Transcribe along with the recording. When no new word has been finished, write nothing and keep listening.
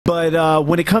But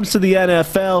when it comes to the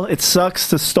NFL, it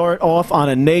sucks to start off on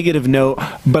a negative note,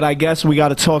 but I guess we got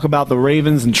to talk about the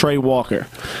Ravens and Trey Walker.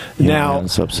 Yeah, now, man,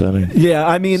 it's upsetting. Yeah,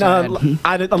 I mean, a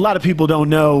lot of people don't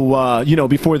know,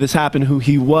 before this happened who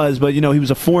he was, but, he was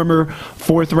a former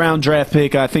fourth-round draft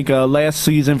pick, I think, last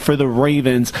season for the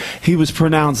Ravens. He was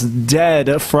pronounced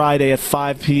dead Friday at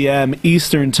 5 p.m.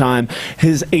 Eastern Time.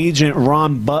 His agent,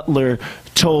 Ron Butler,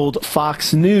 told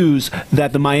Fox News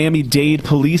that the Miami-Dade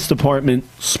Police Department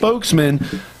spokesman,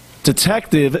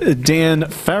 Detective Dan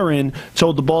Ferrin,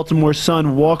 told the Baltimore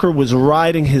Sun Walker was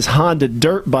riding his Honda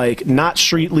dirt bike, not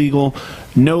street legal,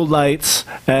 no lights,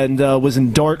 and was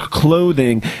in dark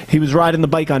clothing. He was riding the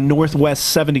bike on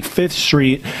Northwest 75th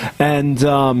Street,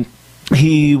 and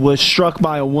he was struck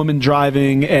by a woman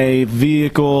driving a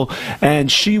vehicle, and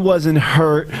she wasn't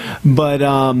hurt, but,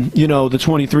 the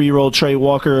 23-year-old Trey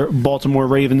Walker, Baltimore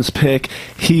Ravens pick,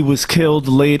 he was killed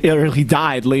he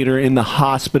died later in the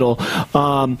hospital.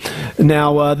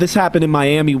 Now, this happened in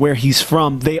Miami, where he's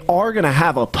from. They are going to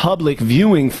have a public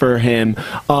viewing for him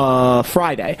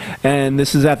Friday, and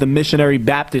this is at the Missionary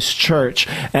Baptist Church,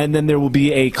 and then there will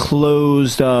be a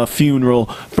closed funeral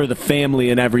for the family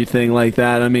and everything like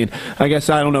that. I mean, I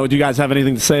guess, I don't know, do you guys have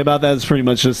anything to say about that? It's pretty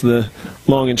much just the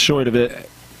long and short of it.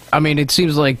 I mean, it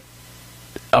seems like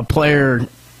a player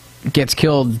gets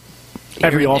killed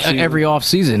every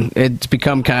offseason. It's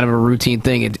become kind of a routine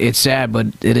thing. It's sad, but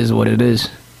it is what it is.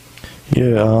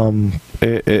 Yeah,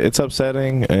 it's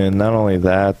upsetting, and not only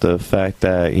that, the fact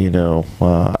that,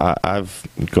 I've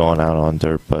gone out on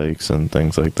dirt bikes and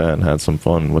things like that and had some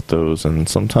fun with those, and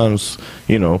sometimes,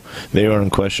 they are in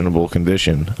questionable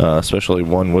condition, especially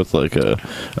one with like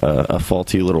a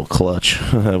faulty little clutch.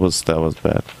 that was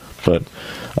bad. But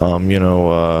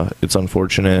it's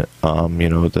unfortunate. I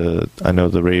know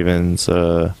the Ravens,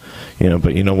 but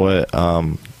you know what?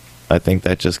 I think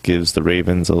that just gives the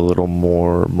Ravens a little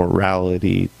more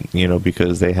morality,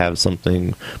 because they have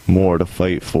something more to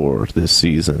fight for this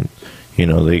season.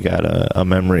 They got a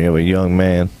memory of a young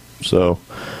man. So,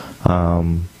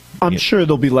 I'm sure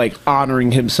they'll be like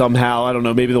honoring him somehow. I don't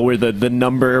know. Maybe they'll wear the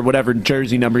number, whatever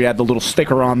jersey number he had, the little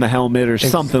sticker on the helmet or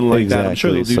something like that. I'm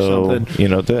sure they'll do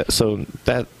something.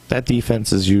 That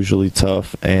defense is usually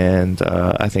tough, and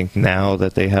I think now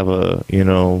that they have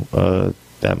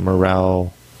that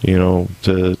morale,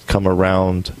 to come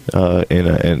around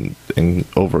and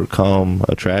overcome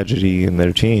a tragedy in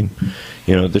their team.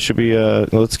 This should be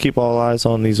let's keep all eyes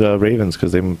on these Ravens,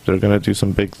 because they're going to do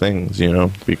some big things,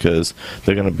 because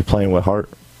they're going to be playing with heart.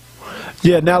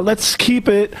 Yeah, now let's keep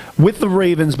it with the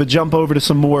Ravens, but jump over to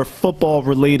some more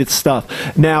football-related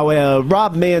stuff. Now,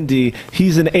 Rob Mandy,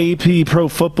 he's an AP Pro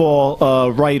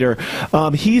Football writer.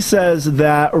 He says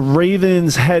that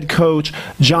Ravens head coach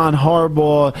John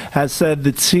Harbaugh has said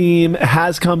the team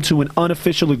has come to an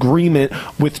unofficial agreement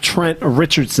with Trent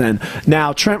Richardson.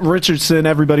 Now, Trent Richardson,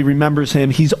 everybody remembers him.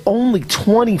 He's only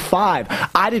 25.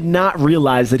 I did not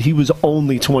realize that he was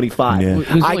only 25. Yeah. He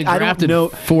was only drafted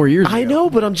 4 years ago. I know,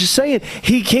 but I'm just saying,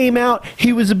 he came out,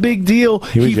 he was a big deal,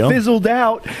 he fizzled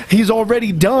out, he's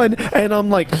already done, and I'm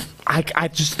like, I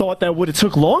just thought that would have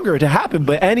took longer to happen.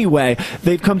 But anyway,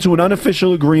 they've come to an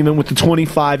unofficial agreement with the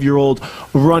 25-year-old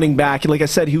running back. Like I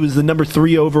said, he was the number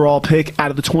 3 overall pick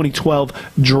out of the 2012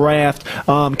 draft,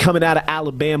 coming out of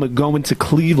Alabama, going to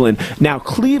Cleveland. Now,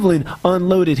 Cleveland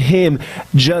unloaded him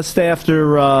just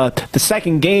after the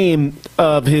second game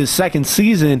of his second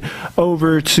season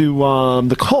over to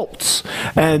the Colts.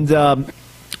 And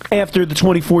after the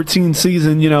 2014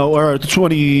 season,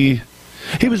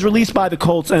 he was released by the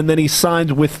Colts, and then he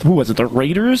signed with, who was it, the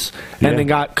Raiders? And then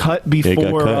got cut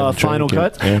before final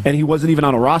cut, and he wasn't even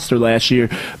on a roster last year.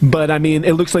 But, I mean,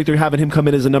 it looks like they're having him come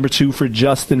in as a number 2 for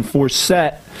Justin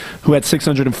Forsett, who had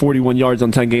 641 yards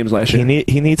on 10 games last year.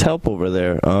 He needs help over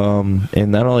there.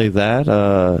 And not only that,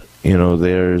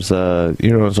 there's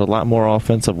a lot more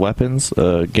offensive weapons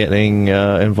getting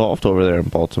involved over there in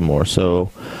Baltimore.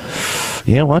 So,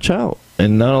 yeah, watch out.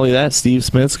 And not only that, Steve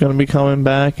Smith's going to be coming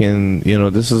back, and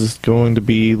this is going to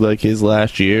be like his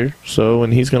last year. So,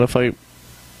 and he's going to fight.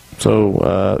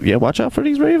 So, yeah, watch out for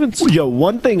these Ravens. Yo,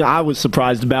 one thing I was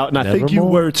surprised about, and I think you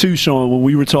were too, Sean, when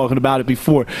we were talking about it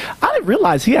before, I didn't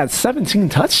realize he had 17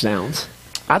 touchdowns.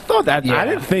 I thought that. Yeah. I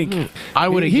didn't think. I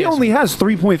would. He only has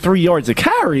 3.3 yards a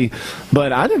carry,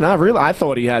 but I did not realize. I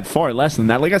thought he had far less than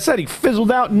that. Like I said, he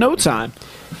fizzled out in no time.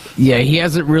 Yeah, he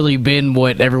hasn't really been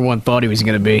what everyone thought he was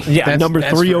going to be. Yeah, that's number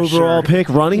 3 overall pick,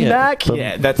 running back.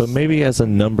 But maybe as a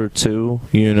number 2,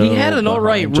 he had an all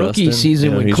right rookie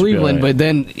season with Cleveland, but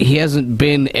then he hasn't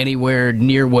been anywhere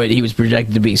near what he was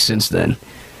projected to be since then.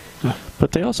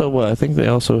 But they also, I think they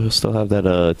also still have that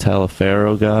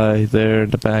Taliaferro guy there in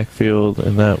the backfield,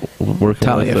 and that working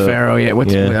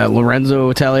Taliaferro,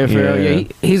 Lorenzo Taliaferro. Yeah,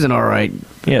 he's an all right.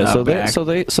 Yeah,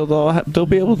 they'll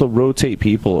be able to rotate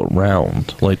people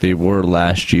around like they were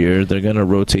last year. They're gonna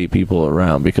rotate people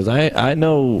around because I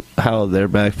know how their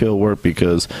backfield worked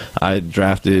because I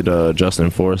drafted Justin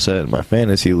Forsett in my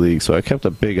fantasy league, so I kept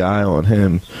a big eye on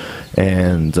him,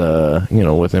 and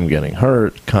with him getting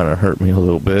hurt, kind of hurt me a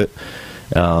little bit.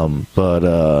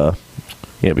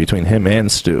 Between him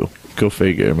and Stu, go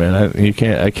figure, man.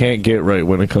 I can't get right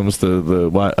when it comes to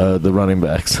the running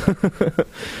backs.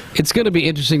 It's going to be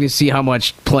interesting to see how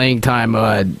much playing time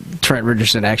Trent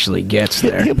Richardson actually gets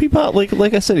there. He'll be about,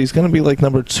 like I said, he's going to be like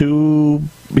number 2.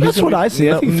 That's what I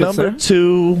see. I think number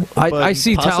 2. I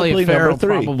see Taliaferro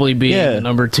probably being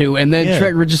number 2, and then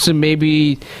Trent Richardson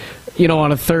maybe.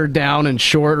 On a third down and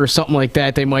short or something like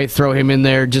that, they might throw him in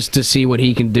there just to see what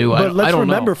he can do. But let's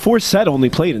remember, Forsett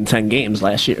only played in 10 games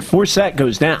last year. Forsett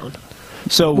goes down.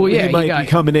 So he might be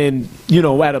coming in,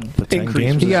 at a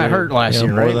increase. He got hurt last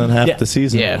year, right? More than half the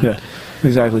season. Yeah,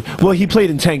 exactly. Well, he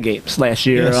played in 10 games last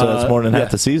year. Yeah, so that's more than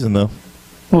half the season, though.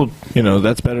 Well,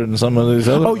 that's better than some of these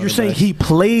other. Oh, you're saying he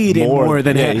played in more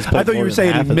than half. I thought you were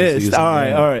saying he missed. All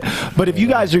right. But if you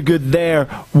guys are good there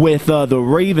with the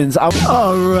Ravens, all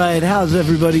right. How's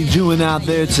everybody doing out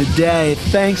there today?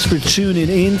 Thanks for tuning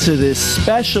in to this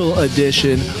special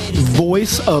edition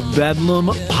Voice of Bedlam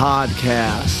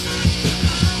podcast.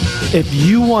 If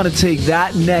you want to take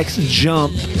that next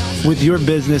jump with your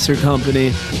business or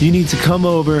company, you need to come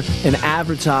over and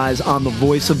advertise on the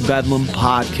Voice of Bedlam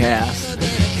podcast.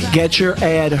 Get your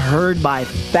ad heard by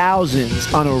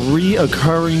thousands on a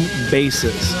reoccurring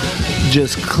basis.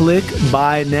 Just click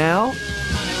buy now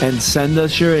and send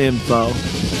us your info.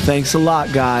 Thanks a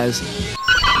lot, guys.